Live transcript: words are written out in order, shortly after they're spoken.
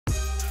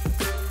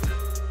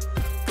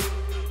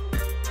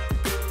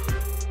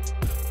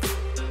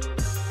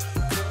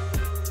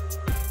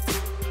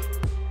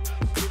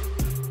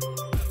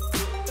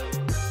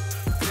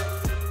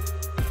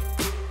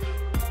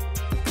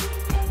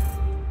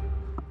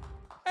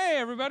Hey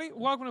everybody,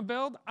 welcome to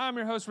Build. I'm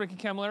your host, Ricky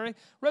Camilleri.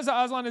 Reza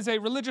Aslan is a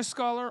religious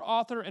scholar,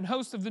 author, and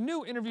host of the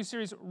new interview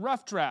series,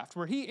 Rough Draft,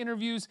 where he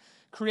interviews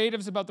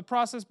creatives about the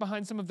process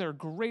behind some of their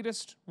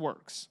greatest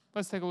works.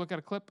 Let's take a look at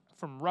a clip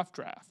from Rough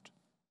Draft.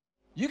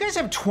 You guys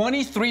have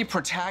 23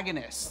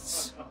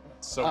 protagonists.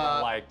 So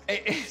like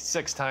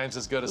 6 times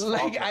as good as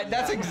Like, Faulkner.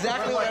 that's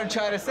exactly what I'm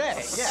trying to say.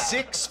 Yeah.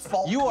 6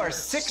 Faulkners. You are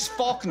 6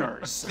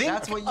 Faulkners. Think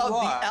That's what you of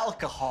are. the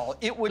alcohol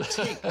it would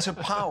take to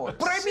power.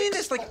 But I mean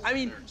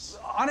this,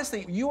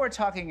 honestly, you are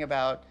talking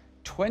about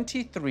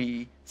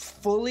 23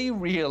 fully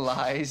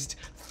realized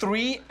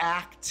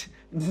 3-act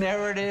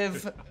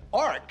narrative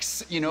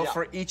arcs,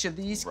 for each of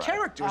these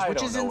characters,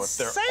 which is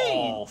insane. If they're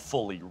all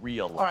fully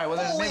realized. All right, well,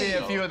 there's maybe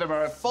a few of them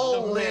are a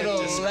little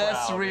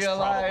less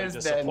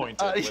realized than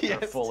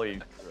fully.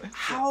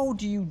 How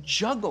do you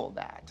juggle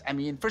that? I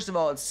mean, first of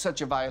all, it's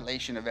such a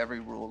violation of every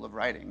rule of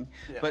writing,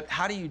 but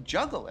how do you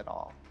juggle it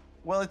all?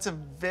 Well, it's a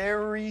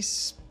very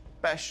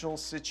special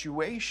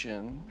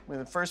situation. In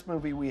the first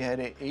movie, we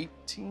had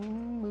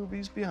 18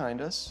 movies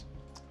behind us.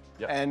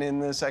 Yep. And in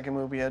the second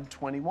movie, we had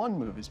 21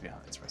 movies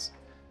behind us.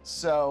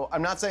 So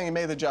I'm not saying it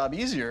made the job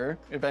easier.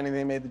 If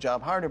anything, it made the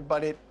job harder,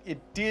 but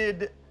it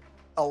did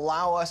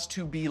allow us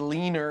to be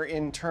leaner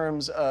in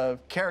terms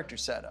of character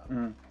setup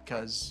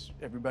because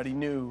everybody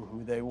knew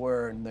who they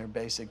were and their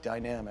basic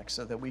dynamics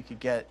so that we could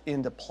get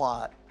into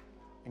plot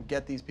and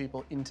get these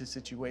people into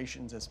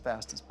situations as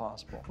fast as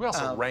possible. We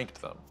also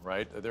ranked them,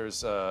 right?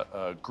 There's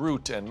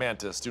Groot and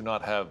Mantis do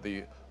not have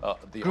the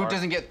Groot arc.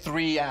 doesn't get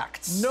 3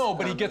 acts. No,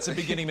 but he gets a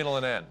beginning, middle,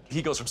 and end.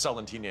 He goes from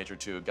sullen teenager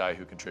to a guy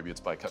who contributes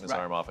by cutting his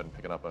arm off and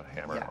picking up a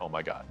hammer. Yeah. Oh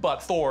my God.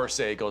 But Thor,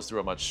 say, goes through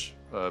a much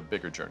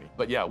bigger journey.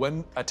 But yeah,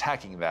 when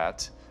attacking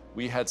that,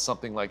 we had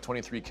something like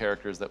 23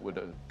 characters that would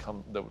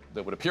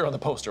that would appear on the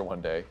poster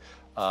one day,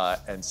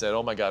 and said,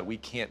 "Oh my God, we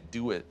can't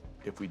do it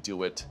if we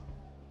do it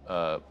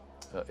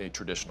a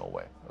traditional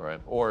way, all right?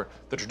 Or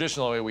the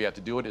traditional way we have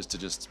to do it is to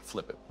just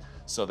flip it,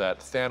 so that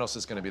Thanos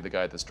is going to be the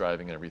guy that's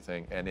driving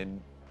everything, and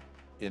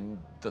in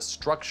the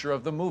structure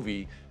of the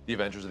movie, the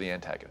Avengers are the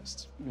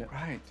antagonists." Yeah.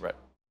 Right.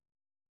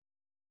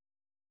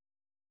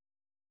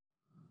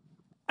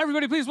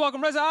 Everybody, please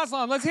welcome Reza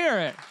Aslan. Let's hear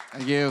it.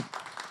 Thank you.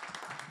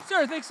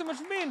 Sir, thanks so much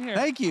for being here.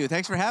 Thank you.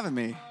 Thanks for having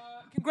me.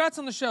 Congrats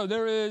on the show.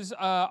 There is,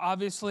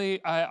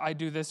 obviously, I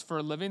do this for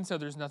a living, so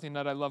there's nothing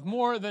that I love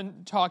more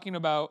than talking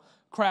about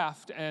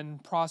craft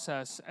and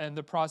process and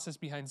the process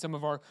behind some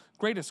of our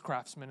greatest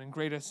craftsmen and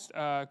greatest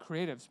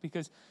creatives,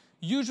 because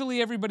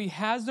usually everybody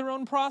has their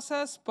own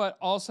process, but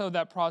also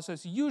that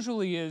process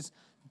usually is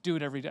do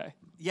it every day.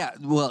 Yeah,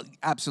 well,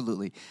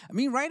 absolutely. I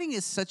mean, writing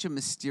is such a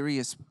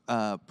mysterious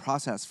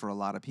process for a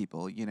lot of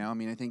people, I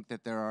mean, I think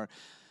that there are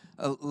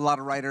a lot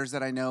of writers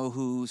that I know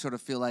who sort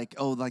of feel like,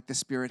 like the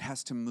spirit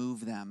has to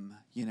move them,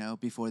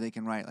 before they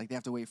can write. Like they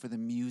have to wait for the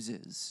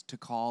muses to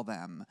call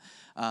them,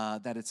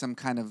 that it's some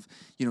kind of,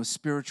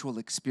 spiritual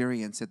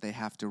experience that they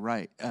have to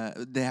write,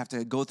 they have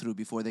to go through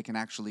before they can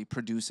actually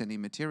produce any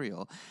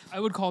material. I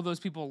would call those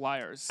people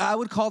liars. I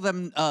would call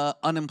them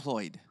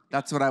unemployed.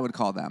 That's what I would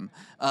call them.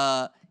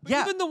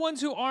 Yeah. Even the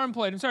ones who are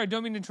employed, I'm sorry, I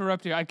don't mean to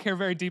interrupt you. I care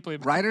very deeply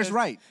about Writers this.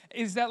 write.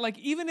 Is that like,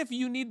 even if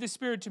you need the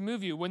spirit to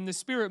move you, when the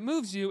spirit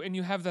moves you and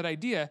you have that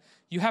idea,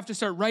 you have to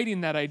start writing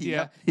that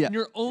idea. Yeah. And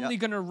you're only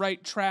going to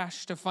write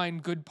trash to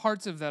find good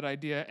parts of that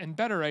idea and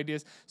better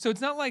ideas. So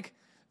it's not like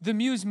the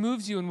muse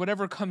moves you and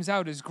whatever comes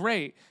out is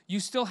great.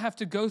 You still have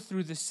to go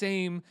through the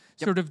same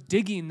sort of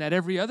digging that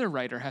every other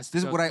writer has to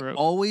go through. This is what I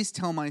always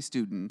tell my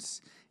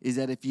students, is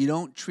that if you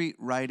don't treat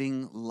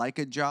writing like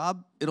a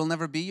job, it'll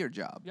never be your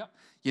job. Yep.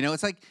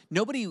 It's like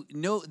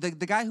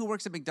the guy who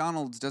works at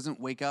McDonald's doesn't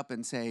wake up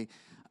and say,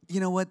 you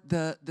know what,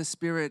 the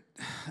spirit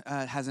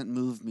hasn't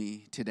moved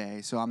me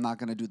today, so I'm not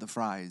going to do the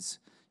fries.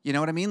 You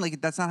know what I mean?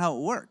 Like, that's not how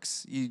it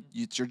works.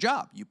 It's your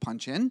job. You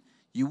punch in,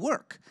 you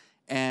work.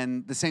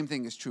 And the same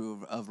thing is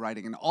true of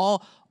writing. And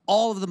all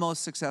of the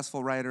most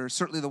successful writers,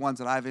 certainly the ones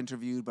that I've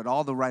interviewed, but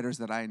all the writers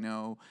that I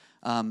know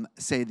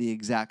say the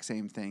exact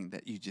same thing,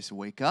 that you just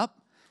wake up,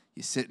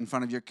 you sit in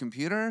front of your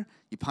computer,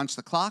 you punch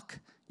the clock,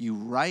 you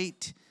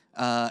write,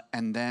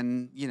 and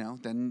then,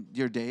 then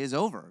your day is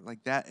over.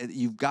 Like that,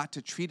 you've got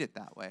to treat it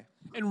that way.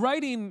 And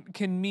writing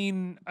can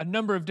mean a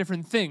number of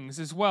different things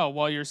as well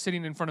while you're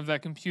sitting in front of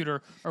that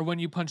computer or when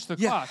you punch the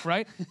clock,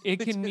 right? It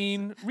can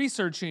mean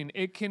researching.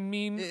 It can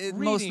mean It reading.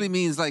 mostly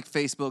means like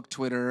Facebook,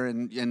 Twitter,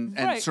 and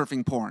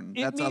surfing porn.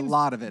 That's a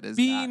lot of it. Is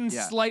being that,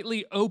 yeah.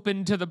 slightly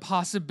open to the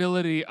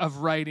possibility of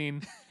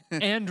writing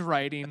and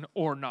writing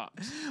or not.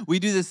 We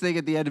do this thing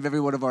at the end of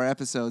every one of our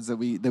episodes that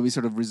we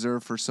sort of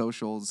reserve for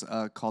socials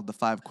called the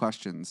 5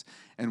 questions.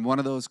 And one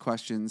of those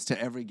questions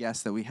to every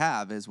guest that we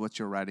have is, what's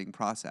your writing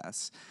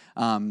process?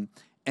 And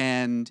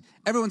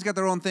everyone's got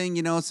their own thing,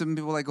 Some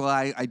people are like, well,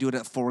 I do it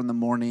at 4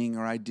 a.m,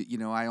 or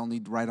I only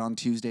write on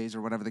Tuesdays,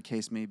 or whatever the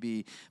case may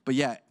be. But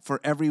yeah,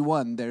 for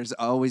everyone, there's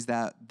always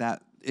that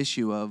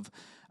issue of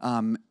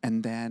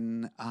And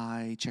then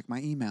I check my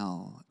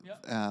email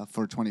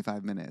for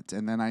 25 minutes,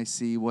 and then I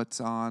see what's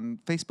on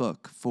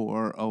Facebook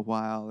for a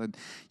while. And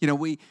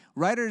we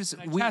writers,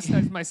 I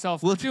chastise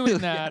myself for doing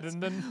that,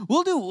 and then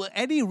we'll do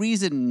any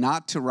reason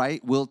not to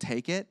write. We'll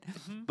take it,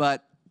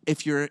 but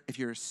if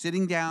you're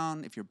sitting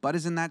down, if your butt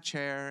is in that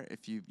chair, if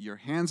your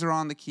hands are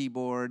on the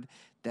keyboard,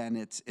 then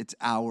it's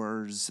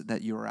hours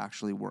that you're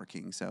actually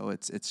working. So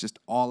it's just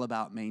all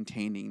about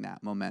maintaining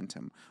that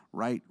momentum.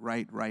 Write.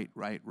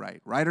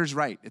 Writers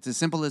write. It's as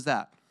simple as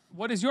that.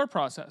 what is your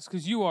process?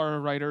 Because you are a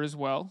writer as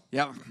well.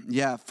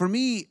 Yeah. For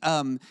me,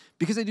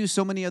 because I do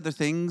so many other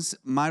things,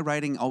 my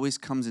writing always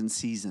comes in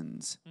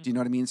seasons. Do you know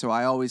what I mean? So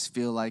I always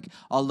feel like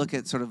I'll look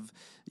at sort of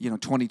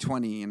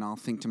 2020, and I'll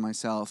think to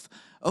myself,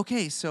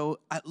 okay, so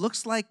it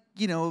looks like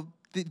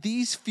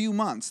these few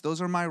months,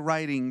 those are my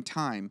writing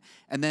time.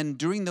 And then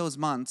during those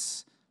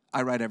months,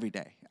 I write every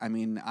day. I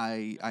mean,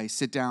 I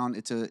sit down.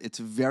 It's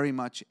very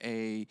much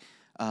a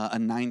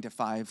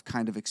 9-to-5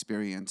 kind of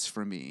experience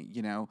for me.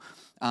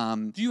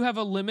 Do you have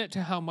a limit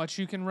to how much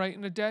you can write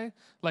in a day?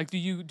 Like, do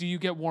you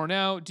get worn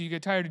out? Do you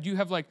get tired? Do you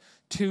have like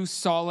 2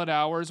 solid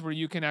hours where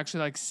you can actually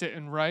like sit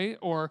and write,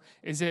 or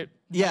is it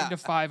 9 to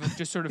 5 of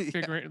just sort of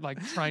figuring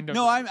like trying to?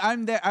 No,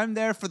 I'm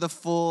there for the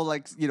full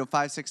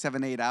 5, 6,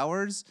 7, 8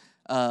 hours.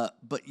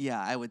 But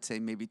yeah, I would say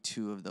maybe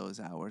 2 of those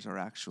hours are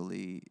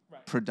actually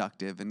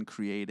productive and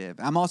creative.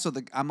 I'm also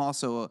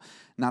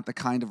not the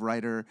kind of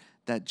writer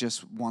that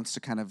just wants to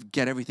kind of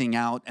get everything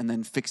out and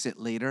then fix it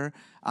later.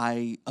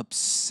 I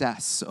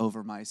obsess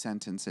over my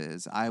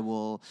sentences. I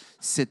will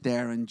sit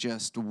there and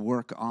just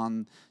work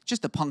on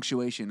just the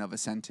punctuation of a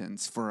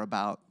sentence for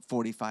about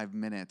 45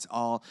 minutes.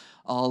 I'll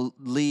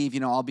leave,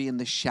 I'll be in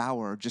the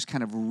shower just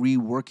kind of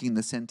reworking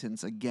the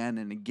sentence again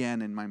and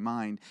again in my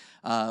mind.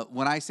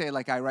 When I say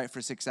I write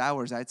for 6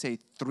 hours, I'd say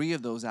 3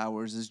 of those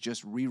hours is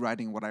just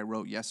rewriting what I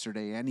wrote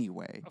yesterday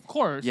anyway. Of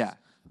course. Yeah.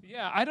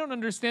 Yeah, I don't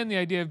understand the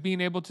idea of being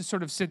able to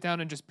sort of sit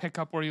down and just pick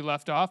up where you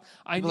left off.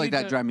 People like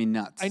that drive me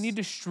nuts. I need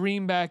to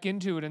stream back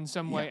into it in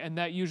some way, and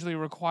that usually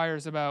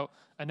requires about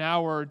an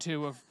hour or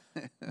 2 of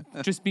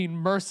just being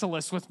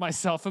merciless with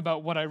myself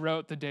about what I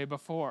wrote the day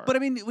before. But I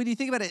mean, when you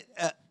think about it,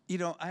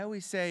 I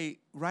always say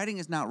writing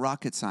is not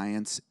rocket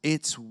science.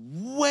 It's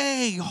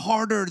way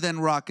harder than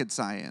rocket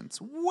science.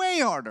 Way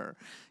harder.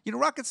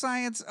 Rocket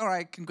science, all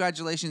right,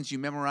 congratulations. You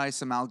memorized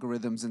some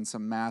algorithms and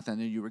some math, and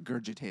then you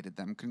regurgitated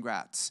them.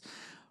 Congrats.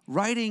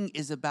 Writing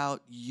is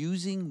about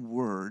using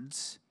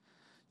words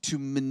to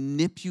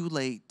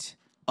manipulate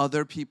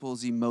other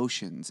people's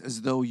emotions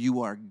as though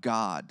you are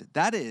God.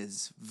 That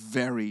is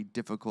very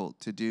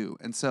difficult to do.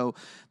 And so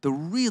the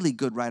really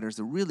good writers,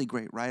 the really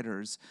great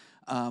writers,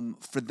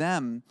 for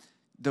them,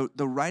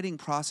 the writing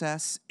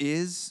process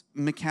is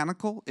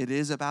mechanical. It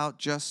is about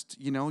just,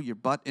 your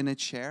butt in a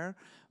chair.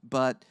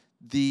 But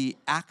the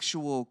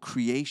actual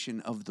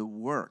creation of the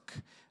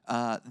work,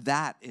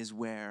 that is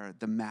where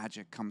the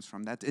magic comes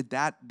from.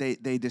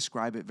 They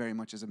describe it very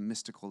much as a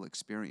mystical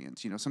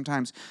experience.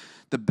 Sometimes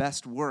the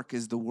best work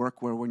is the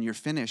work where when you're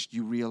finished,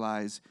 you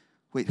realize,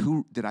 wait,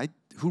 who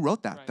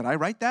wrote that? Right. Did I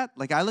write that?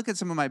 Like, I look at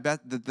some of my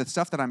best, the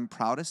stuff that I'm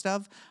proudest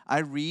of, I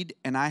read,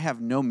 and I have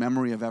no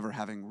memory of ever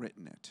having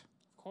written it.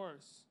 Of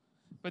course.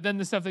 But then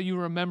the stuff that you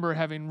remember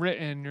having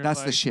written,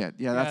 that's the shit.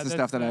 Yeah, that's the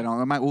stuff that I don't.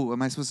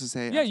 Am I supposed to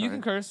say? Yeah, you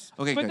can curse.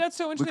 Okay, but good. That's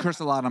so interesting. We curse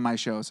a lot on my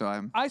show,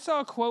 so I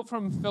saw a quote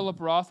from Philip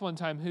Roth one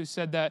time who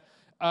said that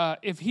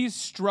if he's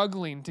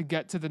struggling to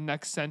get to the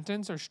next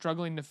sentence or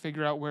struggling to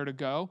figure out where to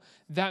go,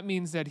 that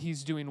means that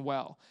he's doing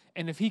well.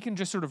 And if he can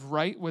just sort of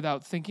write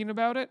without thinking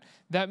about it,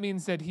 that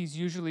means that he's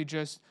usually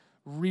just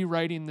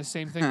rewriting the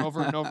same thing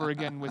over and over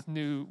again with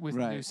new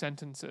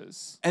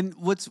sentences. And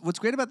what's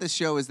great about this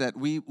show is that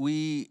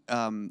we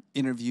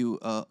interview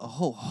a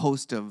whole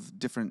host of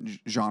different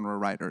genre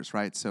writers,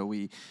 right? So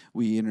we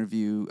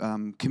interview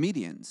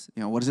comedians.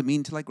 What does it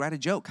mean to write a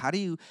joke? How do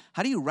you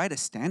write a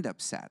stand-up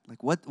set?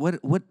 What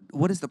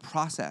is the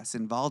process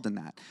involved in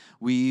that?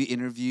 We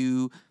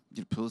interview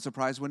Pulitzer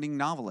Prize-winning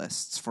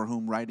novelists for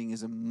whom writing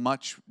is a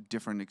much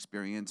different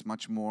experience,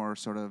 much more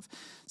sort of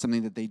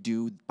something that they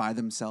do by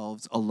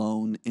themselves,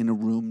 alone, in a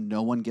room.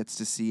 No one gets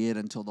to see it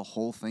until the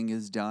whole thing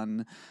is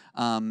done.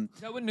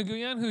 Is that what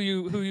Nguyen, who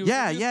you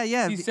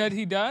Yeah. He said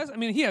he does? I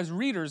mean, he has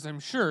readers, I'm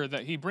sure,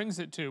 that he brings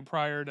it to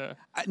prior to...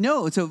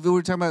 No, so we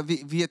were talking about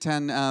Viet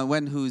Thanh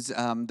Nguyen, who's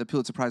the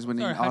Pulitzer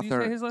Prize-winning author. How do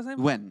you say his last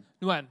name?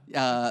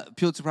 Nguyen.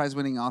 Pulitzer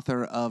Prize-winning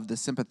author of The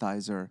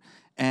Sympathizer.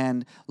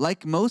 And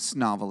like most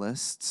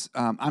novelists,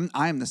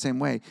 I'm the same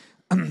way.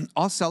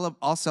 I'll sell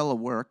a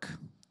work,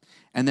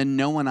 and then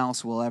no one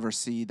else will ever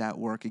see that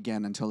work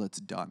again until it's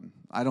done.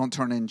 I don't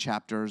turn in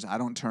chapters. I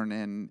don't turn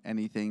in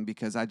anything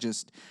because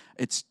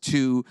it's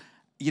too.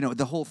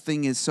 the whole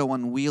thing is so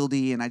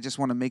unwieldy, and I just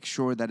want to make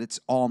sure that it's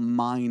all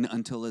mine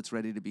until it's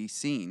ready to be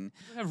seen.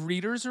 Do you have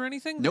readers or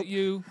anything? Nope. That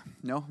you...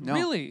 No.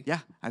 Really? Yeah,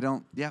 I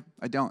don't. Yeah,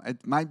 I don't.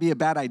 It might be a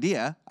bad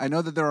idea. I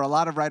know that there are a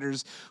lot of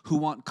writers who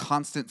want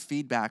constant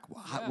feedback.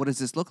 What does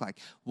this look like?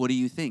 What do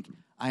you think?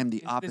 I am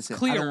the opposite.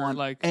 Clear, I don't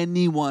want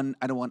anyone.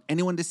 I don't want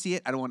anyone to see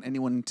it. I don't want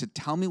anyone to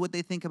tell me what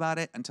they think about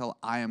it until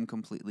I am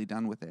completely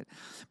done with it.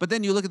 But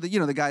then you look at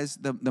the guys,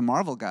 the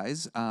Marvel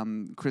guys,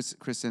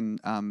 Chris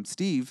and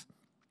Steve,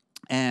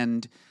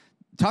 and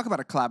talk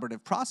about a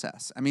collaborative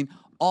process. I mean,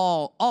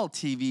 all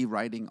TV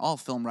writing, all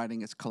film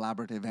writing is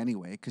collaborative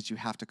anyway, because you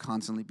have to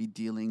constantly be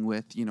dealing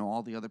with,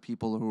 all the other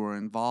people who are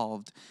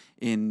involved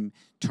in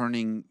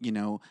turning,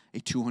 a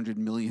 $200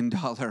 million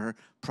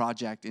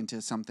project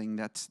into something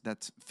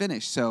that's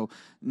finished. So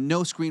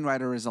no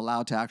screenwriter is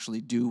allowed to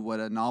actually do what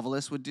a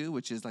novelist would do,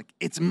 which is like,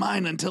 it's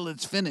mine until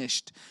it's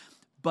finished.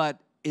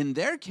 But in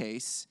their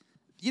case,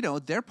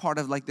 they're part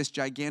of like this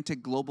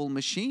gigantic global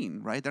machine,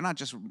 right? They're not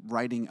just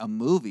writing a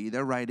movie,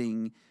 they're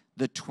writing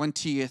the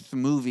 20th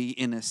movie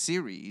in a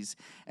series.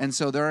 And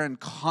so they're in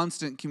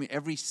constant communication.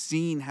 Every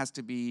scene has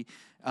to be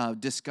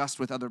discussed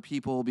with other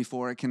people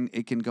before it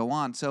can go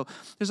on. So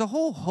there's a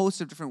whole host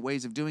of different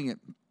ways of doing it.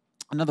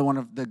 Another one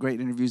of the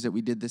great interviews that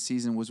we did this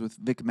season was with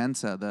Vic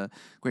Mensa, the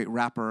great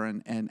rapper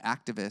and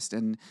activist.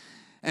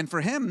 And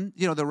for him,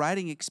 the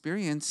writing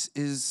experience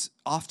is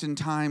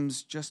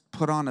oftentimes just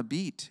put on a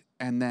beat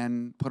and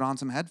then put on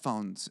some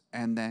headphones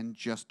and then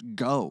just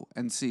go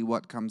and see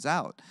what comes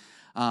out.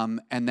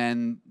 And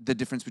then the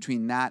difference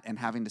between that and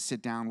having to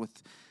sit down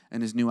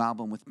in his new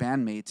album with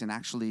bandmates and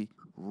actually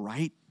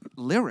write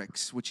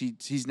lyrics, which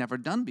he's never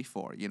done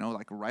before,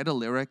 like write a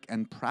lyric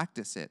and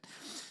practice it.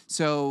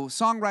 So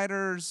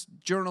songwriters,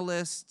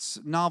 journalists,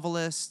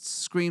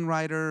 novelists,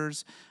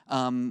 screenwriters,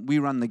 we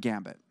run the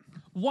gambit.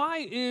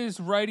 Why is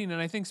writing, and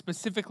I think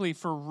specifically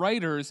for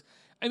writers,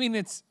 I mean,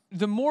 it's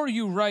the more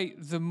you write,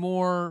 the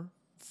more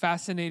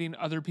fascinating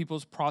other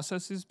people's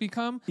processes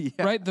become,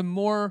 right? The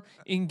more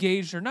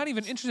engaged or not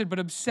even interested, but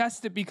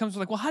obsessed it becomes.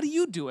 Like, well, how do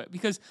you do it?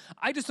 Because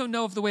I just don't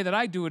know if the way that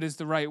I do it is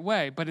the right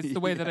way, but it's the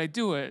way that I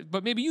do it.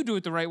 But maybe you do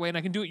it the right way and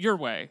I can do it your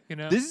way,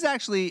 This is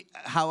actually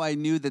how I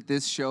knew that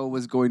this show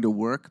was going to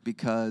work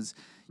because,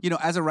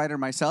 as a writer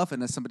myself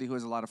and as somebody who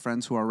has a lot of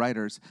friends who are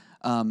writers,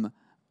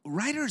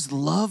 writers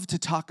love to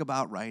talk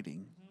about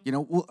writing.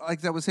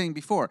 Like I was saying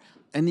before,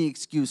 any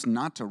excuse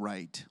not to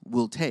write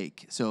we'll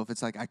take. So if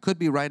it's like I could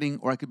be writing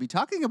or I could be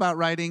talking about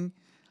writing,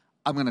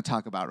 I'm going to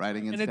talk about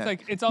writing instead. And it's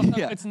like, it's also,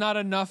 it's not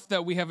enough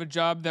that we have a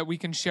job that we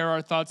can share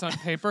our thoughts on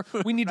paper.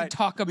 We need to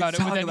talk about it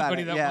with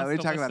anybody that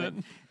wants to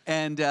listen.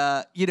 And,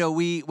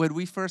 when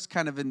we first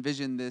kind of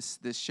envisioned this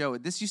show,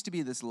 this used to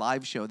be this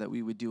live show that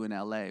we would do in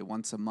LA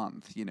once a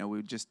month. We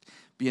would just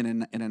be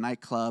in a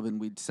nightclub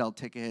and we'd sell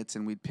tickets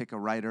and we'd pick a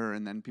writer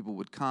and then people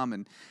would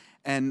come.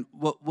 And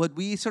what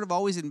we sort of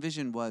always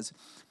envisioned was,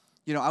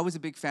 I was a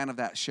big fan of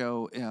that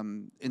show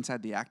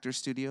Inside the Actors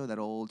Studio, that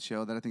old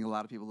show that I think a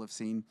lot of people have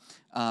seen.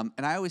 And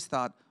I always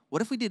thought,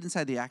 what if we did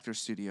Inside the Actors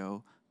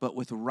Studio, but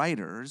with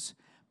writers,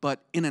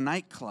 but in a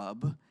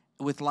nightclub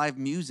with live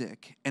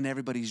music and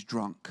everybody's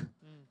drunk?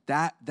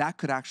 That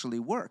could actually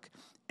work.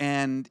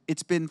 And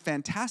it's been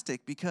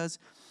fantastic because,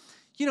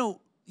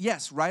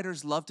 yes,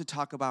 writers love to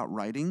talk about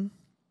writing,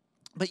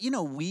 but,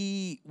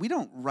 we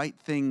don't write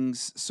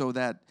things so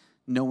that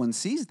no one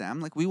sees them.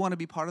 Like, we want to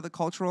be part of the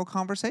cultural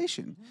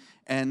conversation.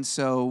 And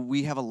so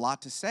we have a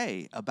lot to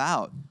say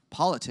about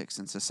politics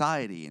and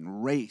society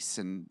and race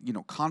and,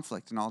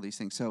 conflict and all these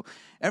things. So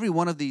every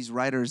one of these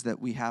writers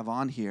that we have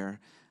on here,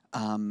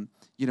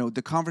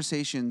 the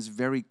conversations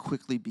very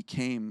quickly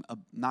became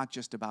not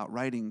just about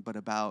writing, but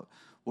about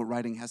what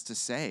writing has to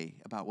say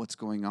about what's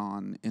going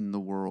on in the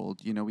world.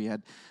 We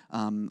had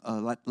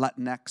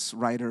Latinx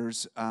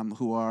writers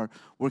who are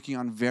working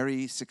on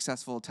very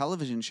successful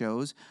television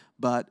shows,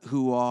 but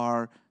who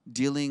are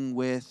dealing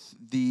with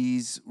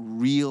these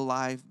real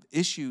life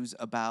issues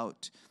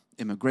about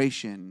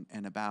immigration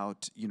and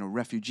about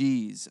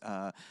refugees.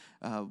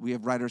 We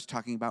have writers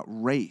talking about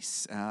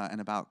race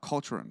and about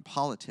culture and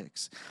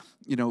politics.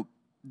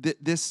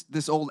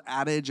 This old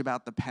adage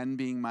about the pen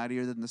being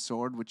mightier than the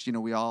sword, which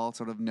we all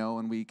sort of know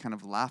and we kind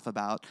of laugh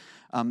about.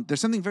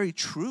 There's something very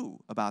true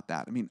about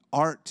that. I mean,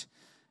 art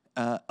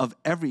of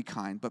every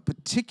kind, but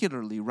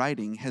particularly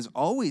writing, has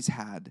always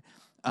had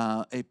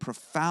a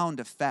profound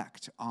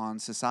effect on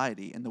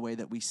society and the way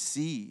that we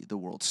see the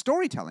world.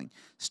 Storytelling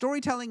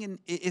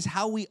is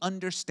how we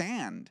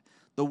understand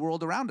the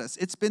world around us.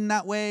 It's been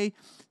that way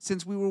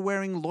since we were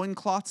wearing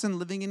loincloths and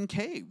living in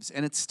caves,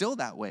 and it's still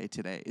that way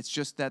today. It's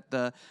just that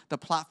the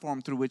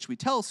platform through which we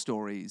tell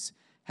stories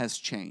has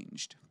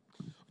changed.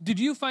 Did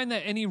you find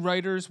that any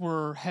writers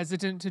were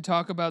hesitant to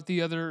talk about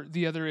the other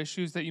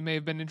issues that you may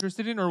have been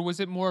interested in, or was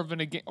it more of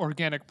an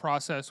organic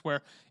process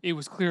where it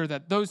was clear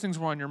that those things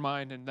were on your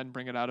mind and then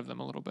bring it out of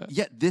them a little bit?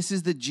 Yeah, this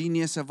is the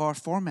genius of our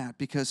format,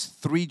 because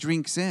 3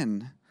 drinks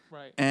in,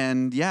 right,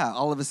 and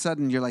all of a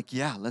sudden you're like,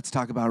 yeah, let's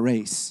talk about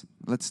race.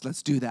 Let's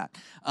do that.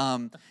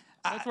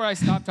 That's where I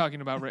stop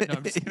talking about right now.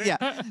 I'm just kidding.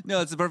 Yeah,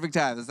 no, it's the perfect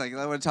time. It's like,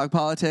 I want to talk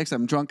politics.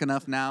 I'm drunk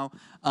enough now.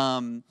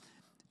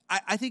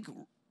 I think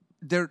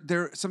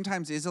there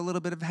sometimes is a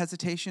little bit of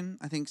hesitation.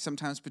 I think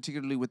sometimes,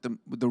 particularly with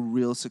the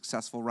real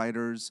successful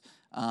writers,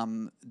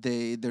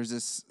 there's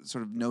this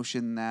sort of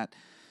notion that,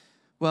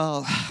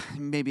 well,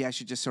 maybe I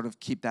should just sort of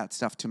keep that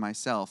stuff to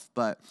myself.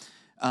 But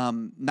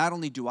not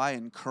only do I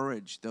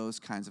encourage those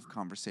kinds of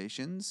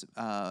conversations,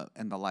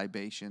 and the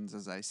libations,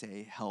 as I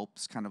say,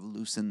 helps kind of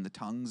loosen the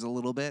tongues a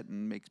little bit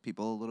and makes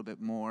people a little bit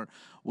more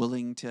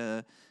willing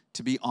to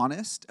be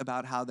honest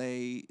about how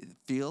they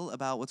feel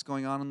about what's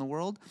going on in the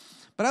world.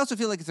 But I also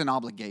feel like it's an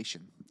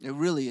obligation. It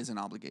really is an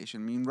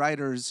obligation. I mean,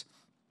 writers,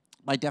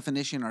 by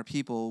definition, are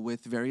people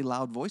with very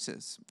loud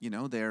voices. You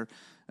know,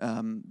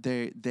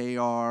 they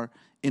are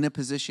in a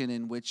position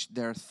in which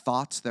their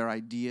thoughts, their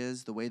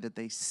ideas, the way that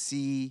they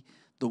see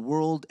the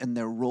world and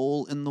their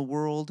role in the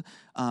world,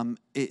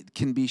 it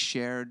can be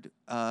shared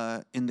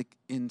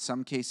in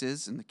some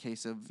cases, in the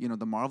case of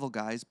the Marvel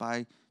guys,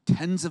 by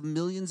tens of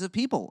millions of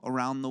people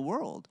around the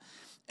world.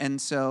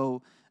 And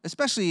so,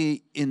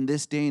 especially in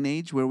this day and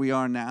age where we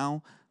are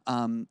now,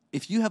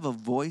 if you have a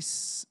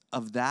voice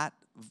of that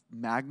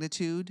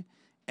magnitude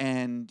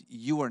and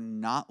you are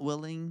not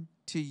willing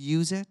to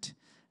use it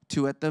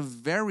to, at the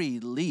very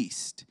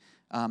least,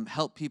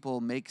 help people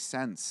make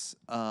sense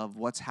of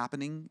what's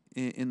happening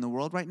in the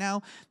world right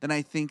now, then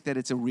I think that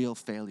it's a real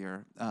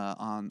failure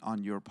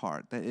on your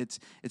part. That it's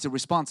a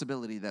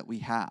responsibility that we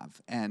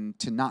have, and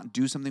to not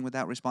do something with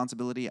that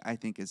responsibility, I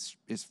think is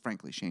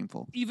frankly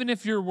shameful. Even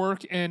if your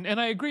work and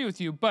I agree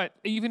with you, but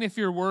even if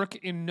your work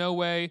in no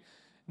way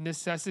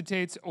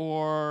necessitates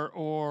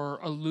or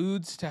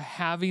alludes to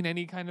having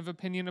any kind of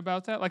opinion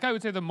about that. Like I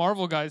would say the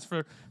Marvel guys,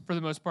 for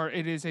the most part,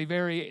 it is a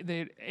very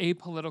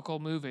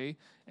apolitical movie.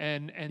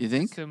 And you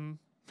think?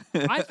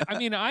 I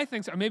mean, I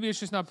think so. Maybe it's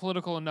just not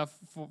political enough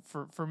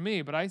for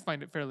me, but I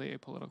find it fairly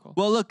apolitical.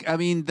 Well, look, I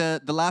mean,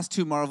 the last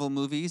two Marvel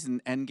movies,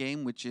 and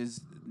Endgame, which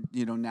is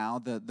now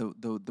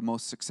the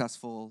most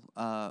successful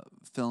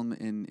film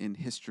in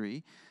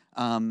history,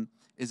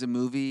 is a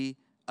movie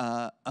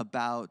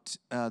about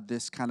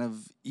this kind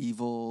of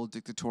evil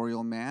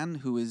dictatorial man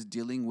who is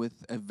dealing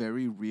with a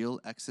very real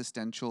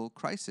existential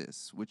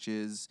crisis, which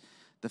is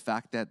the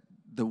fact that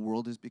the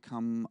world has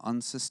become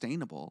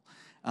unsustainable.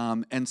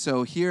 And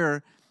so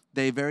here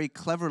they very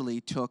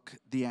cleverly took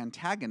the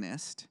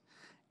antagonist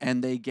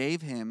and they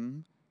gave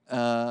him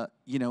a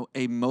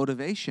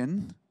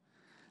motivation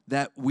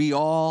that we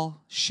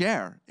all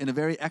share in a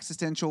very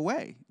existential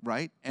way,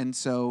 right? And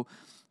so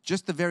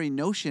just the very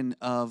notion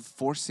of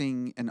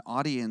forcing an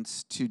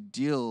audience to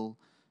deal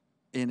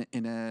in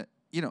the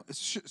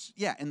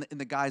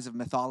guise of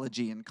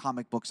mythology and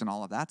comic books and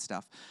all of that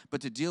stuff, but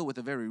to deal with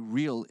a very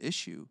real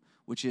issue,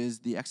 which is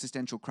the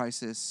existential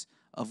crisis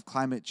of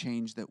climate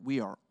change that we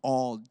are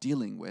all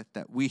dealing with,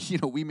 that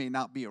we may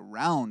not be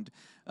around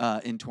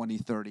in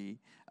 2030,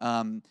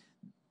 and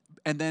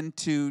then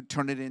to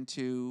turn it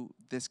into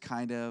this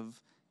kind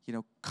of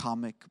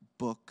comic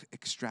book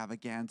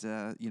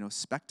extravaganza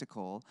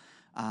spectacle,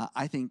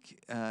 I think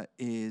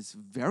is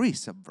very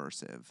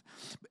subversive.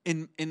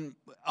 In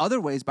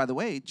other ways, by the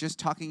way, just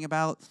talking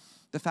about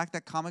the fact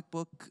that comic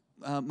book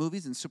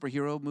movies and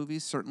superhero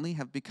movies certainly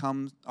have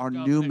become our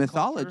new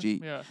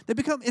mythology. Yeah.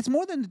 It's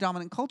more than the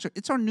dominant culture.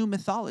 It's our new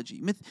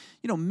mythology.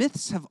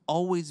 Myths have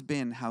always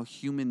been how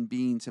human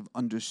beings have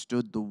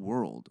understood the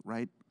world,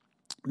 right?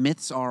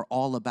 Myths are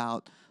all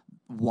about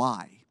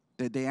why.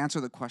 They answer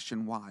the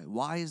question why.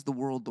 Why is the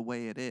world the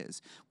way it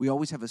is? We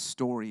always have a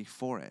story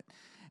for it.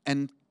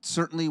 And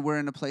certainly we're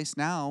in a place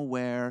now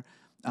where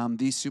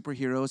these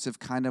superheroes have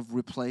kind of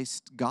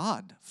replaced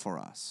God for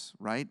us,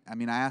 right? I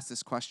mean, I asked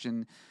this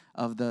question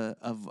of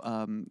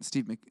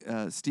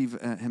Steve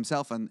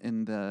himself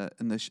in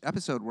the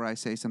episode where I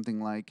say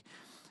something like,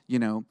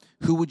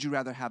 who would you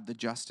rather have the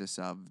justice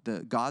of,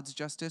 the God's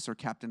justice or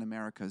Captain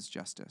America's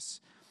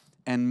justice?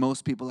 And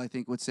most people, I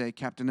think, would say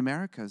Captain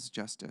America's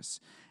justice.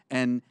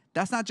 And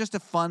that's not just a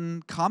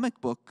fun comic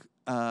book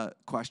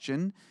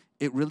question.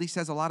 It really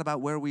says a lot about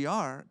where we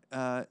are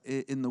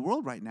in the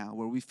world right now,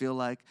 where we feel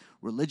like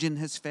religion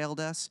has failed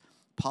us,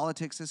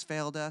 politics has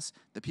failed us,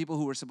 the people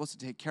who were supposed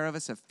to take care of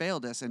us have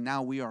failed us, and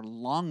now we are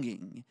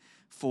longing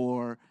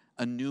for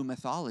a new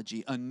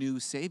mythology, a new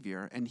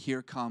savior, and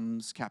here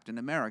comes Captain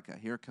America,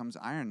 here comes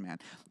Iron Man.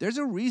 There's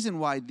a reason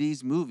why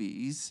these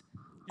movies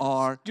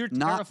are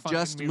not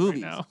just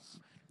movies. Right now.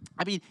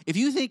 I mean, if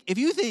you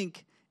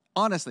think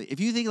honestly, if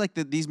you think like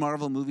these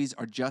Marvel movies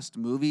are just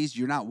movies,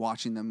 you're not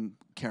watching them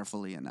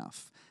carefully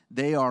enough.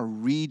 They are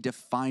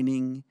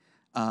redefining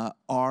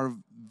our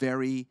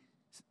very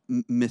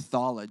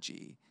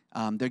mythology.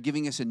 They're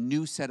giving us a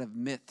new set of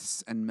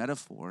myths and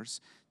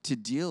metaphors to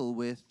deal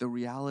with the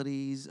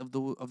realities of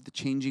the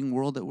changing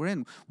world that we're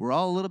in. We're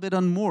all a little bit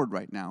unmoored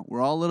right now.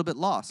 We're all a little bit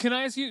lost. Can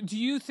I ask you, do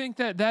you think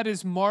that that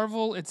is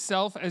Marvel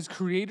itself as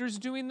creators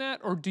doing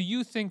that, or do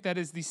you think that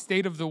is the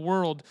state of the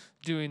world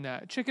doing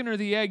that? Chicken or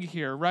the egg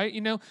here, right?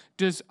 You know,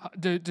 does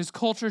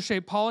culture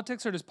shape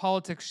politics, or does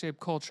politics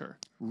shape culture?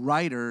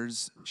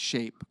 Writers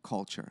shape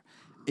culture.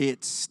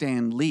 It's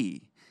Stan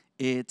Lee.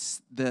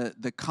 It's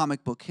the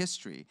comic book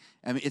history.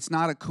 I mean, it's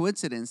not a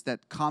coincidence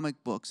that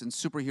comic books and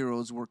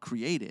superheroes were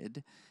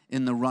created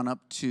in the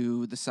run-up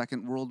to the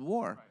Second World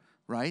War,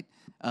 right?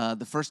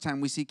 The first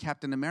time we see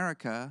Captain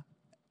America,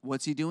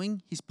 what's he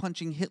doing? He's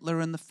punching Hitler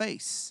in the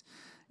face.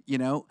 You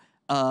know,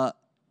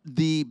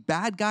 the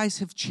bad guys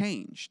have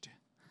changed,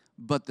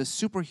 but the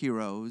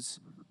superheroes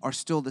are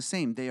still the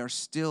same. They are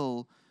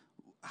still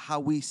how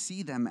we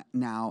see them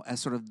now as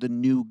sort of the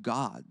new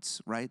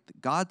gods, right?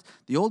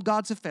 The old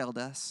gods have failed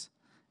us,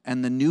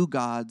 and the new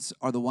gods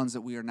are the ones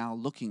that we are now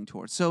looking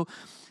towards. So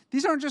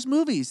these aren't just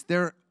movies.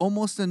 They're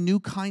almost a new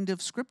kind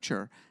of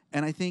scripture.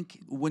 And I think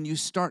when you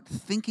start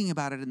thinking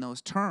about it in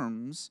those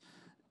terms,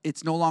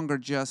 it's no longer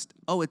just,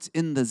 oh, it's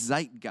in the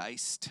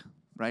zeitgeist,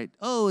 right?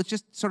 Oh, it's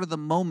just sort of the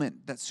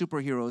moment that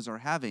superheroes are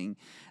having,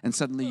 and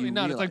suddenly you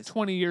realize... It's like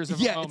 20 years of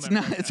a moment. Yeah, it's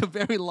not. Right? It's a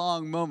very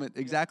long moment,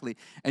 exactly.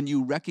 And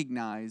you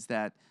recognize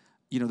that,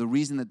 you know, the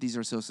reason that these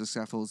are so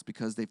successful is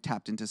because they've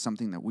tapped into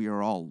something that we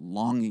are all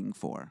longing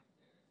for.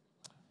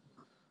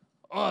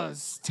 Oh,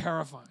 that's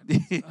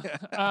terrifying.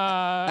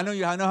 I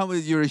know how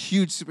much you're a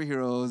huge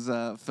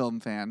superheroes film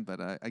fan,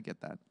 but I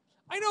get that.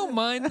 I don't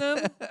mind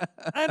them.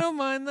 I don't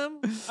mind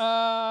them.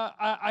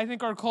 I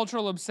think our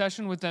cultural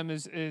obsession with them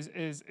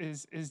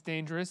is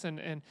dangerous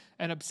and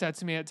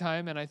upsets me at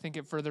times, and I think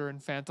it further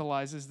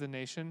infantilizes the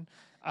nation.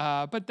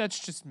 But that's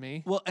just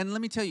me. Well, and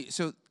let me tell you,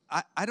 so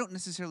I don't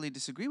necessarily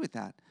disagree with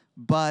that,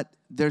 but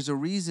there's a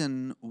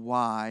reason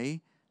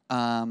why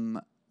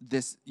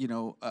this, you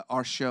know,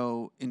 our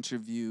show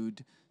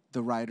interviewed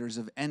the writers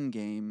of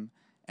Endgame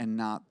and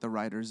not the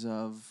writers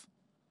of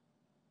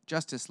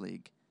Justice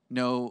League.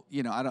 No,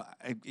 you know, no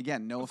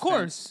offense. Of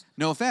course.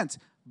 No offense.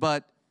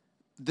 But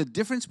the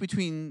difference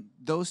between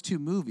those two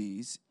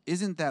movies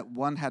isn't that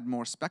one had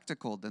more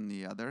spectacle than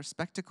the other.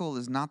 Spectacle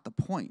is not the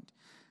point.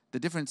 The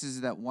difference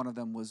is that one of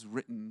them was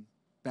written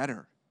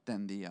better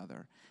than the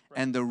other. Right.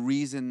 And the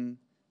reason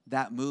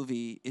that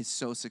movie is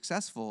so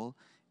successful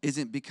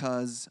isn't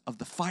because of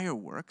the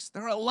fireworks.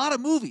 There are a lot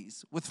of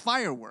movies with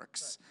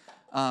fireworks.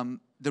 Right.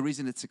 The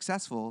reason it's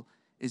successful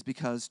is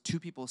because two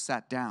people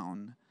sat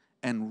down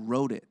and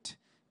wrote it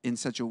in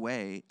such a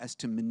way as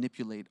to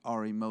manipulate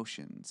our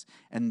emotions.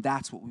 And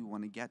that's what we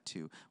want to get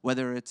to.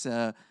 Whether it's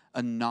a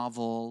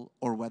novel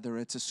or whether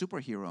it's a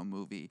superhero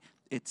movie,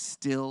 it's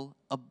still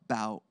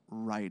about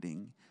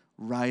writing.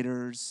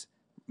 Writers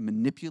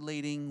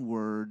manipulating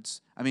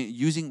words. I mean,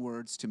 using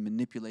words to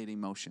manipulate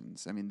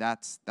emotions. I mean,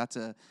 it's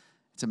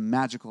a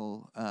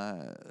magical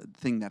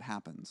thing that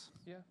happens.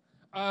 Yeah.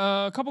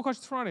 A couple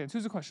questions from our audience.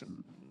 Who's a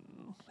question?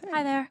 Hey.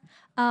 Hi there.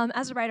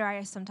 As a writer,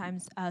 I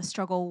sometimes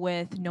struggle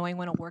with knowing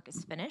when a work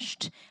is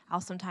finished.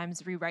 I'll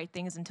sometimes rewrite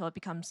things until it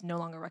becomes no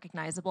longer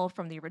recognizable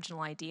from the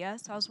original idea.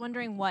 So I was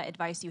wondering what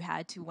advice you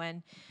had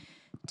to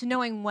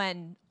knowing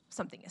when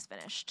something is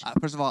finished.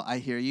 First of all, I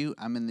hear you.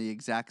 I'm in the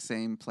exact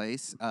same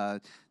place.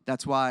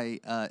 That's why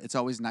it's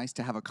always nice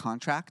to have a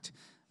contract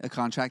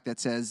that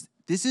says,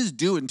 this is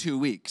due in 2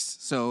 weeks.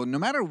 So no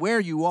matter where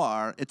you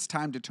are, it's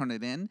time to turn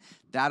it in.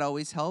 That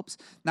always helps.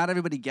 Not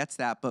everybody gets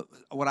that, but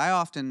what I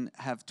often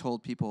have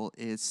told people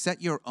is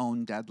set your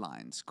own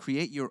deadlines.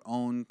 Create your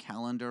own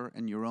calendar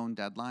and your own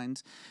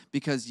deadlines,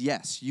 because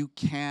yes, you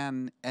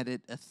can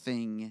edit a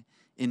thing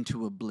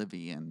into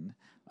oblivion.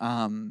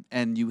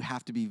 And you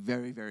have to be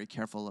very, very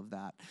careful of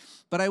that.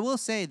 But I will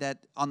say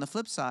that on the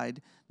flip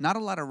side, not a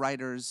lot of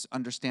writers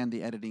understand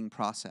the editing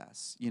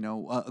process. You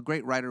know, a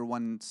great writer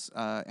once,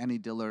 Annie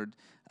Dillard,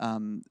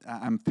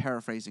 I'm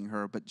paraphrasing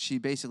her, but she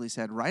basically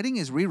said, writing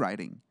is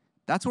rewriting.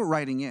 That's what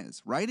writing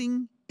is.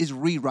 Writing is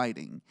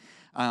rewriting.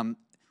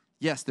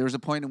 Yes, there's a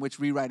point in which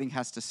rewriting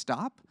has to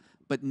stop,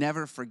 but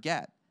never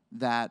forget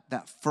that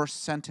that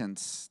first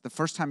sentence, the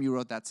first time you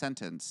wrote that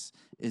sentence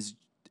is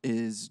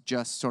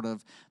just sort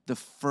of the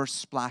first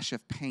splash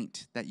of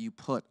paint that you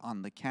put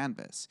on the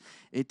canvas.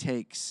 It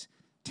takes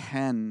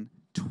 10,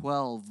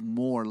 12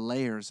 more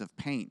layers of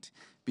paint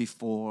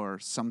before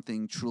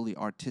something truly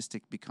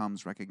artistic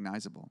becomes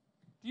recognizable.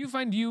 Do you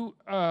find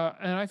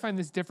and I find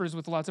this differs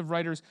with lots of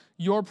writers,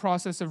 your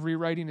process of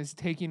rewriting is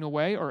taking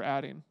away or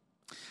adding?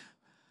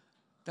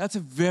 That's a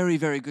very,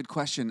 very good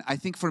question. I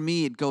think for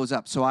me it goes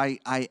up. So I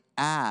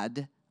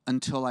add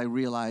until I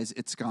realize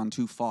it's gone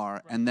too far,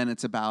 right. And then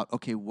it's about,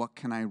 okay, what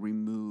can I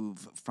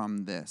remove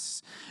from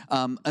this?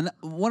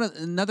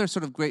 Another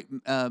sort of great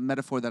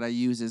metaphor that I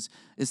use is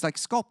like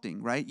sculpting,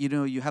 right? You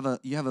know, you have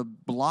a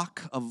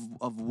block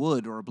of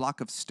wood or a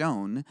block of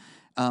stone.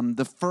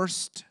 The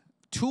first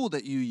tool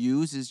that you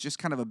use is just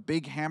kind of a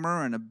big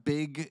hammer and a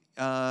big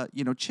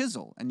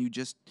chisel, and you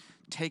just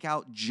take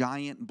out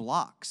giant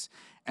blocks.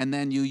 and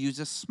then you use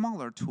a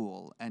smaller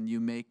tool and you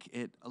make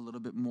it a little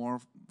bit more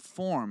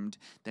formed.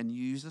 Then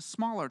you use a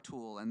smaller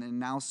tool, and then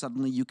now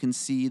suddenly you can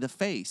see the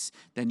face.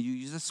 Then you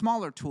use a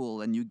smaller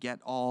tool and you get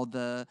all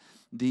the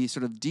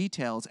sort of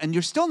details, and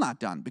you're still not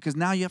done because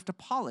now you have to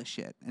polish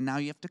it and now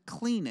you have to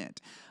clean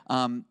it.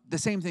 The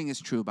same thing is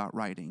true about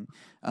writing.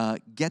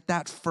 Get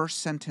that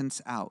first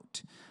sentence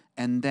out,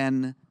 and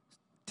then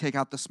take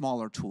out the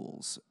smaller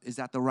tools. Is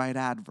that the right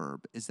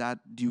adverb?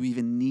 Do you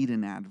even need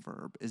an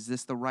adverb? Is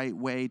this the right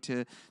way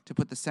to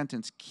put the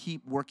sentence?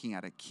 Keep working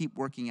at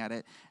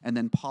it, and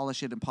then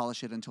polish it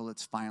until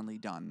it's finally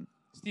done.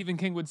 Stephen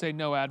King would say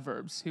no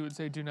adverbs. He would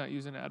say do not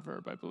use an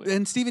adverb, I believe.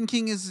 And Stephen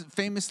King is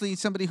famously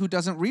somebody who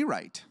doesn't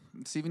rewrite.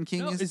 Stephen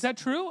King is that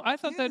true? I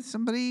thought that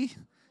somebody.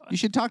 You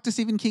should talk to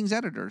Stephen King's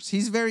editors.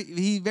 He's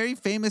very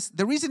famous.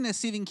 The reason a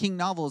Stephen King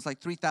novel is like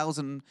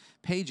 3,000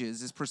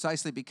 pages is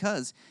precisely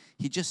because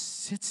he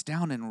just sits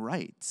down and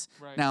writes.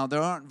 Right. Now,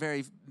 there aren't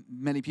very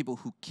many people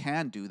who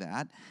can do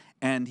that,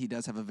 and he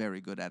does have a very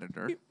good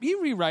editor. He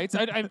rewrites.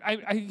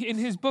 In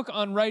his book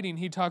on writing,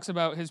 he talks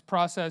about his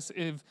process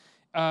of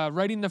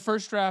writing the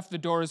first draft, the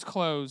door is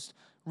closed.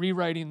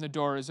 Rewriting, the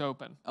door is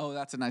open. Oh,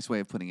 that's a nice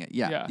way of putting it.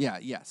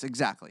 Yes,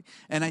 exactly.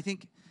 And I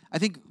think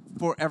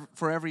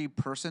for every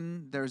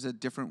person, there's a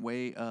different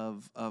way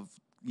of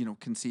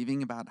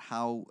conceiving about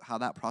how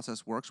that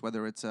process works,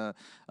 whether it's a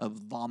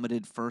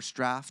vomited first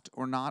draft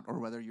or not, or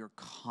whether you're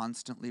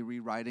constantly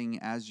rewriting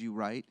as you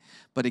write.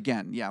 But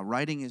again,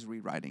 writing is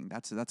rewriting.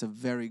 That's a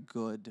very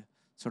good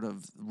sort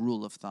of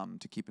rule of thumb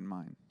to keep in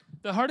mind.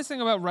 The hardest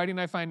thing about writing,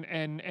 I find,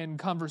 and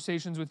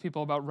conversations with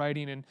people about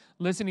writing and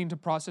listening to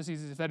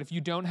processes is that if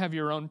you don't have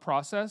your own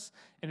process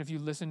and if you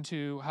listen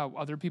to how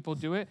other people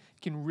do it,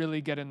 it can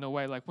really get in the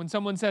way. Like when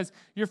someone says,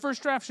 your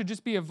first draft should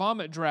just be a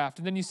vomit draft,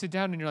 and then you sit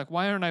down and you're like,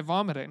 why aren't I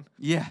vomiting?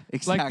 Yeah,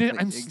 exactly. Like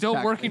I'm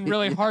still working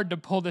really hard to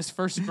pull this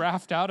first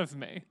draft out of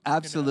me.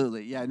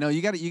 Absolutely. Yeah, no,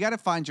 you got to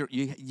find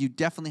you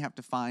definitely have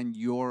to find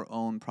your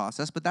own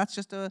process, but that's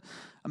just a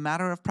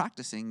matter of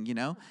practicing,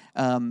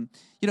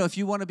 if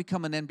you want to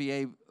become an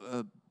NBA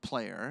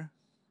player,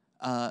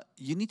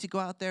 you need to go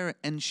out there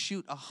and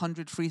shoot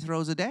 100 free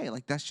throws a day.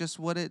 Like that's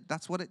what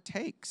it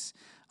takes.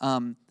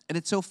 And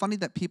it's so funny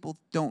that people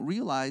don't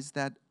realize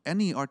that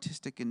any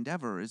artistic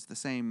endeavor is the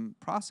same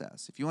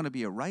process. If you want to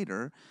be a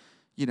writer,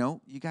 you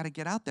got to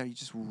get out there. You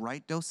just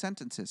write those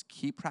sentences.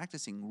 Keep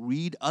practicing.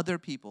 Read other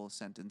people's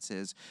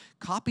sentences.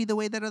 Copy the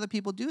way that other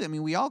people do. I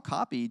mean, we all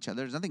copy each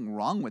other. There's nothing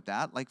wrong with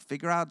that. Like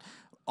figure out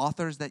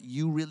authors that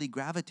you really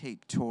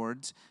gravitate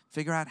towards,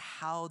 figure out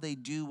how they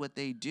do what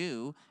they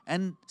do,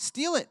 and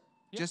steal it.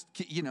 Yep. Just,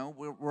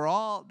 we're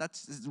all,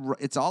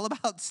 it's all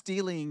about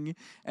stealing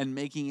and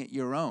making it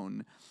your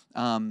own.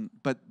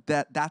 But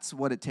that's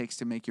what it takes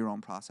to make your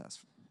own process.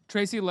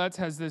 Tracy Letts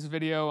has this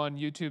video on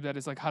YouTube that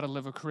is like how to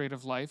live a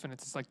creative life, and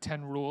it's like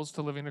 10 rules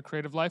to living a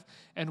creative life,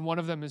 and one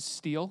of them is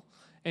steal.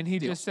 And he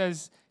just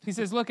says,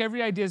 look,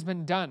 every idea's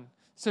been done,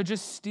 so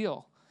just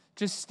steal.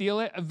 Just steal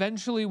it.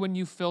 Eventually, when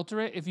you filter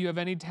it, if you have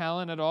any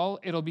talent at all,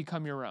 it'll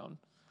become your own,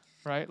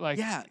 right? Like,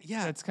 yeah.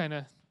 That's kind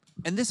of.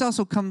 And this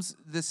also comes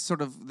this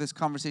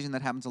conversation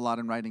that happens a lot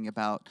in writing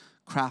about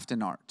craft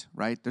and art,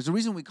 right? There's a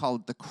reason we call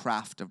it the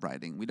craft of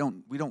writing. We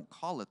don't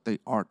call it the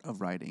art of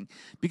writing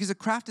because a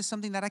craft is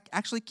something that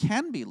actually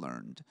can be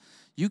learned.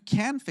 You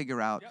can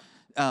figure out.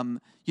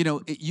 Yep.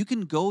 You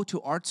can go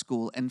to art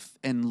school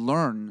and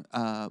learn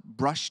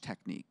brush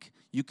technique.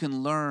 You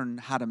can learn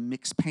how to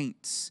mix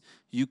paints.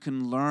 You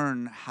can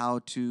learn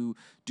how to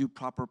do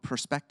proper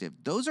perspective.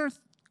 Those are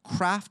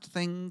craft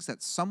things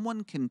that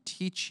someone can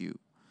teach you.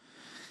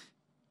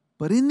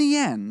 But in the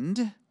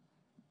end,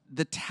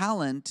 the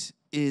talent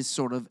is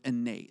sort of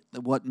innate.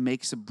 What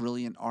makes a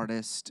brilliant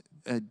artist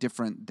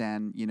different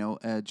than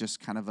just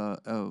kind of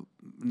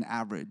an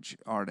average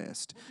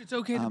artist. It's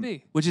okay to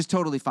be. Which is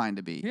totally fine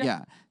to be.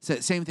 Yeah. So,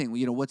 same thing.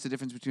 What's the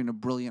difference between a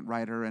brilliant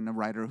writer and a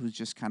writer who's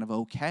just kind of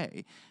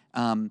okay?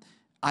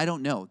 I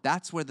don't know.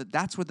 That's where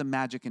the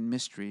magic and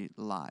mystery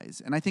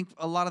lies. And I think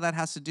a lot of that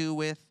has to do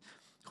with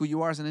who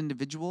you are as an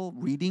individual.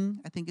 Reading,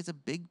 I think, is a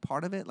big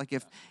part of it. Like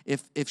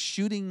if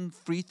shooting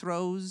free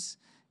throws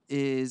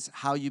is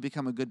how you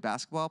become a good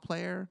basketball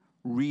player,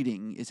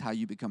 reading is how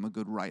you become a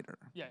good writer.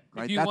 Yeah.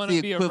 Right? That's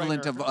the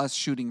equivalent of us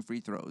shooting free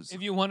throws.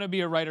 If you want to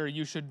be a writer,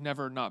 you should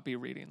never not be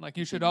reading. Like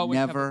you should always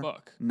have a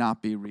book.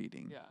 Not be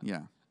reading.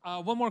 Yeah.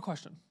 One more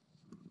question.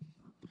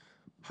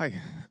 Hi.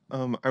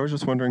 I was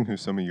just wondering who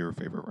some of your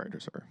favorite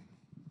writers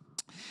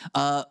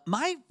are.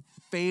 My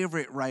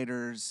favorite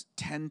writers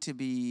tend to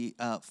be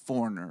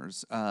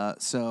foreigners.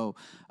 So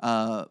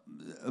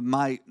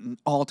my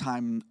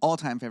all-time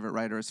favorite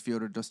writer is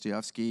Fyodor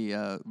Dostoevsky,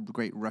 a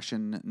great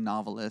Russian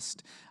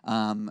novelist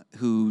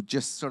who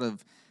just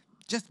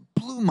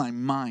blew my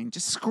mind,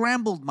 just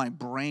scrambled my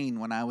brain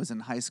when I was in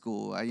high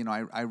school.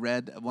 I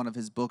read one of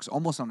his books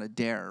almost on a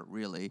dare,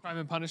 really. Crime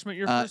and Punishment,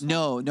 your first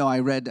one? No, I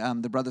read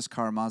The Brothers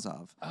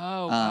Karamazov.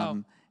 Oh,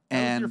 wow.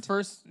 That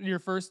was your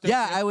first.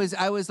 Yeah, I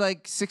was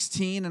like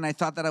 16, and I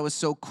thought that I was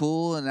so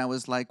cool, and I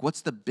was like,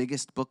 "What's the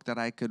biggest book that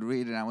I could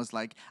read?" And I was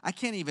like, "I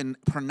can't even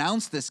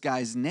pronounce this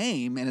guy's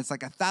name, and it's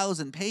like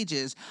 1,000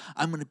 pages.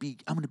 I'm gonna be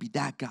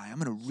that guy. I'm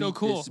gonna read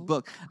this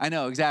book." I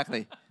know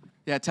exactly.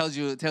 Yeah, it tells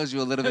you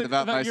a little bit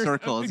about my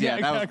circles. Yeah,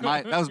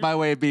 exactly. that was my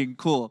way of being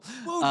cool.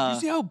 Whoa, did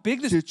you see how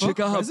big this book check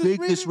out how was big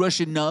this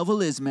Russian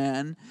novel is,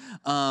 man.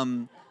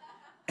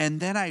 And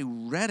then I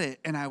read it,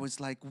 and I was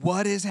like,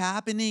 "What is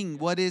happening?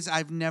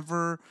 I've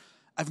never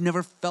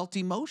felt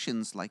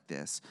emotions like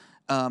this.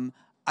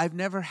 I've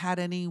never had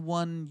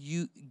anyone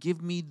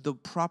give me the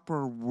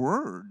proper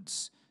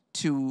words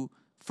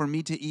for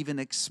me to even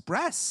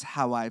express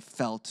how I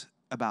felt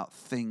about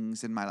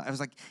things in my life." I was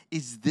like,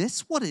 "Is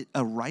this what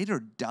a writer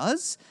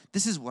does?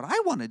 This is what I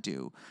want to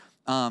do."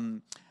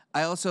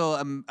 I also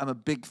I'm a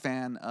big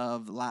fan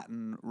of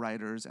Latin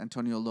writers.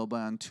 Antonio Loba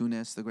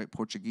Antunes, the great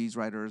Portuguese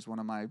writer, is one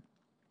of my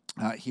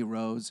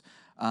heroes.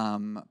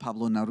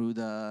 Pablo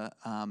Neruda.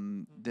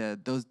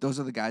 Those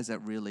are the guys that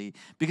really,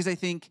 because I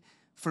think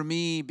for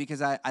me,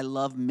 because I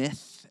love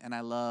myth and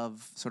I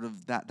love sort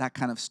of that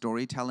kind of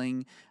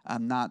storytelling.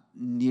 I'm not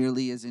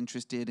nearly as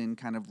interested in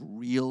kind of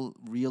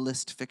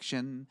realist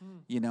fiction.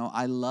 You know,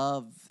 I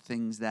love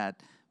things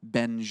that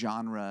bend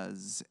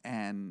genres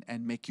and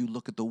make you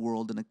look at the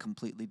world in a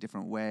completely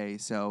different way.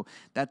 So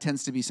that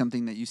tends to be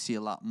something that you see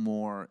a lot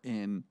more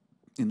in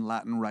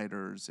Latin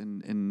writers,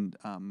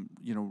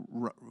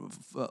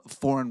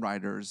 foreign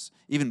writers,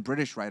 even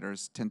British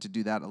writers tend to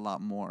do that a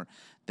lot more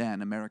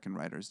than American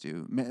writers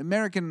do.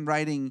 American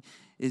writing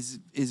is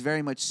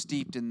very much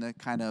steeped in the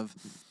kind of,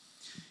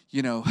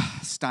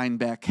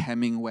 Steinbeck,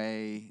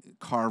 Hemingway,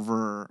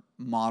 Carver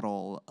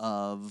model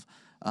of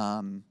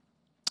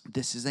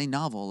this is a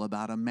novel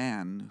about a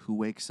man who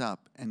wakes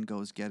up and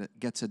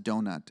gets a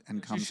donut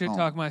and comes home. You should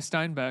talk my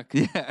Steinbeck.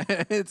 Yeah,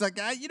 it's like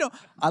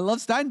I love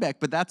Steinbeck,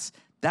 but that's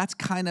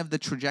kind of the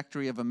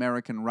trajectory of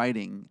American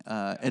writing.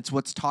 It's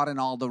what's taught in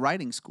all the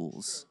writing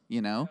schools,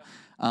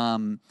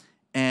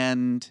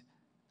 and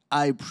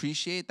I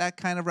appreciate that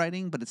kind of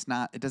writing, but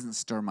it doesn't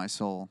stir my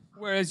soul.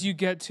 Whereas you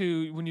get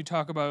to, when you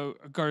talk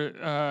about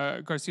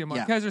Garcia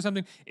Marquez or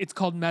something, it's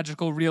called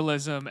magical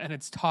realism, and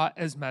it's taught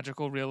as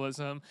magical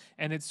realism,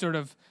 and it's sort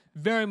of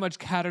very much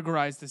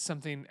categorized as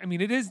something. I mean,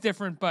 it is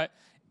different, but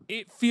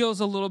it feels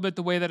a little bit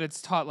the way that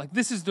it's taught. Like,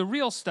 this is the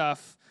real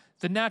stuff,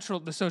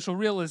 the social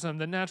realism,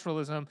 the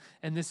naturalism,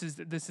 and this is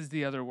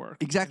the other work.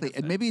 Exactly,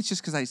 and maybe it's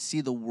just because I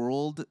see the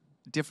world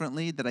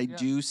differently that I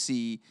do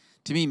see.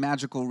 To me,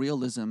 magical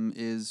realism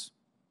is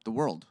the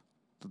world.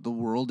 The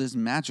world is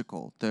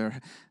magical. The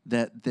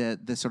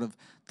sort of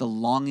the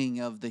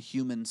longing of the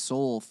human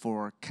soul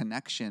for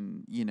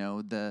connection,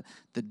 the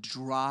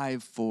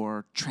drive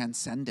for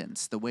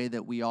transcendence, the way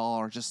that we all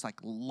are just like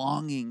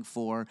longing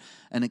for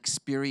an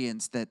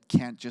experience that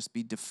can't just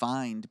be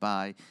defined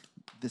by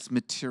this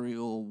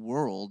material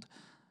world.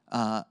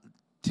 To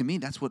me,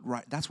 that's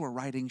where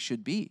writing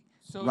should be.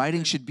 So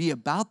writing should be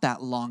about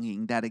that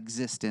longing, that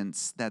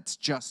existence that's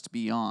just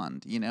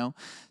beyond,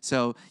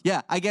 So,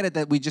 yeah, I get it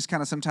that we just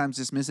kind of sometimes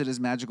dismiss it as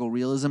magical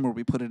realism, or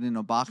we put it in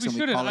a box and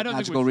we call it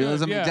magical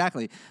realism. Yeah.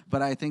 Exactly.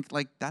 But I think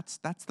that's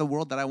the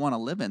world that I want to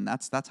live in.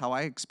 That's how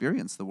I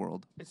experience the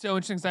world. It's so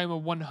interesting because I'm a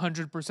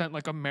 100%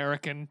 like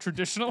American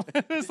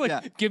traditionalist.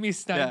 Like, give me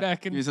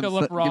Steinbeck and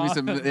Philip Roth.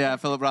 Give me some,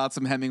 Philip Roth,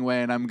 some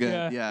Hemingway, and I'm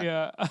good.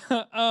 Yeah.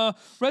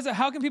 Reza,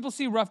 how can people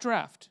see Rough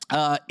Draft?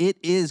 It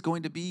is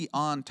going to be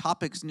on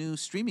Topic's new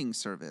streaming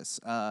service.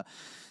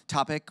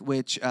 Topic,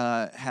 which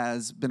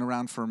has been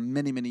around for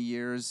many, many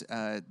years.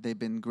 They've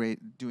been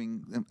great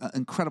doing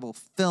incredible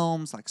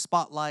films like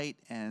Spotlight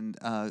and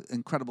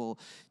incredible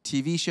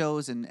TV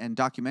shows and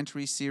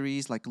documentary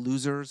series like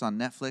Losers on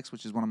Netflix,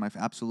 which is one of my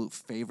absolute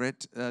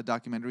favorite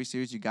documentary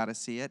series. You got to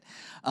see it.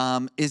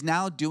 Is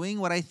now doing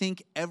what I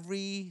think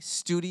every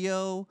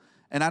studio,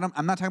 and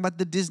I'm not talking about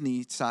the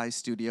Disney-sized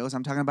studios.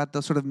 I'm talking about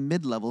the sort of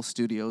mid-level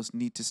studios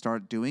need to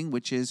start doing,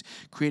 which is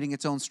creating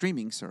its own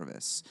streaming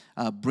service,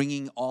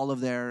 bringing all of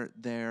their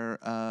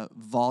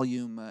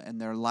volume and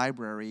their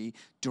library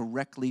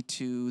directly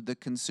to the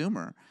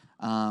consumer.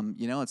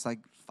 It's like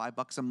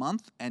 $5 a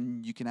month,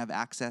 and you can have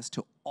access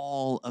to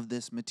all of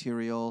this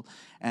material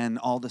and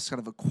all this sort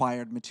of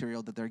acquired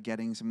material that they're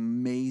getting. Some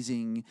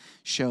amazing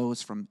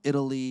shows from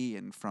Italy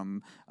and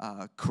from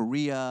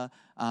Korea,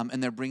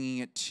 and they're bringing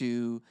it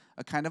to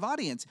a kind of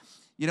audience.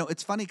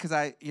 It's funny because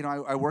I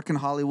work in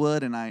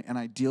Hollywood and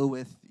I deal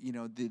with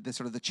the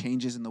sort of the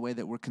changes in the way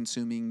that we're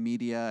consuming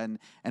media,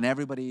 and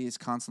everybody is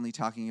constantly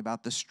talking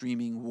about the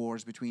streaming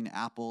wars between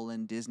Apple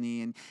and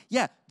Disney, and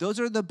those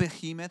are the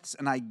behemoths,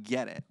 and I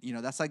get it.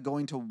 That's like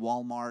going to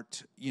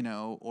Walmart,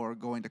 or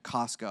going to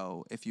Costco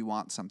if you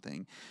want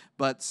something,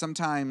 but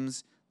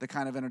sometimes the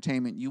kind of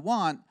entertainment you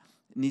want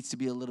needs to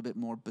be a little bit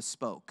more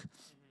bespoke.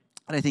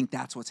 And I think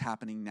that's what's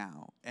happening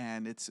now,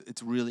 and it's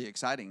really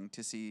exciting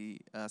to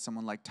see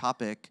someone like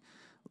Topic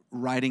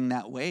riding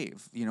that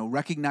wave,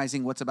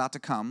 recognizing what's about to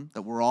come,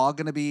 that we're all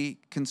going to be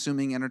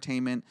consuming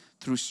entertainment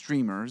through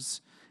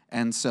streamers,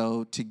 And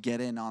so to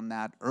get in on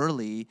that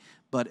early,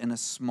 but in a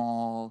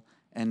small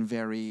and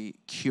very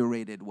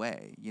curated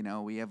way, you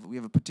know, we have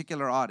a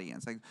particular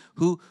audience. Like,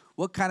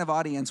 what kind of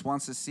audience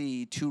wants to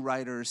see two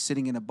writers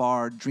sitting in a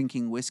bar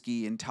drinking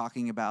whiskey and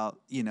talking about,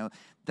 you know,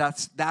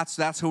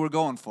 that's who we're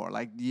going for.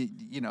 Like,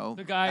 you know,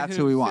 The guy that's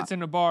who who we want. sits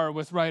in a bar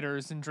with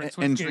writers and drinks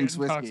whiskey and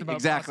talks about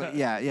exactly.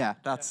 process. Yeah.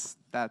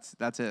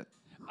 That's it.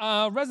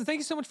 Reza, thank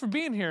you so much for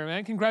being here,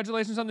 man.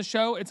 Congratulations on the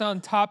show. It's on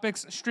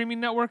Topics streaming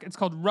network. It's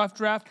called Rough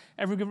Draft.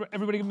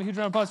 Everybody give him a huge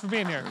round of applause for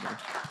being here.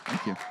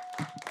 Thank you.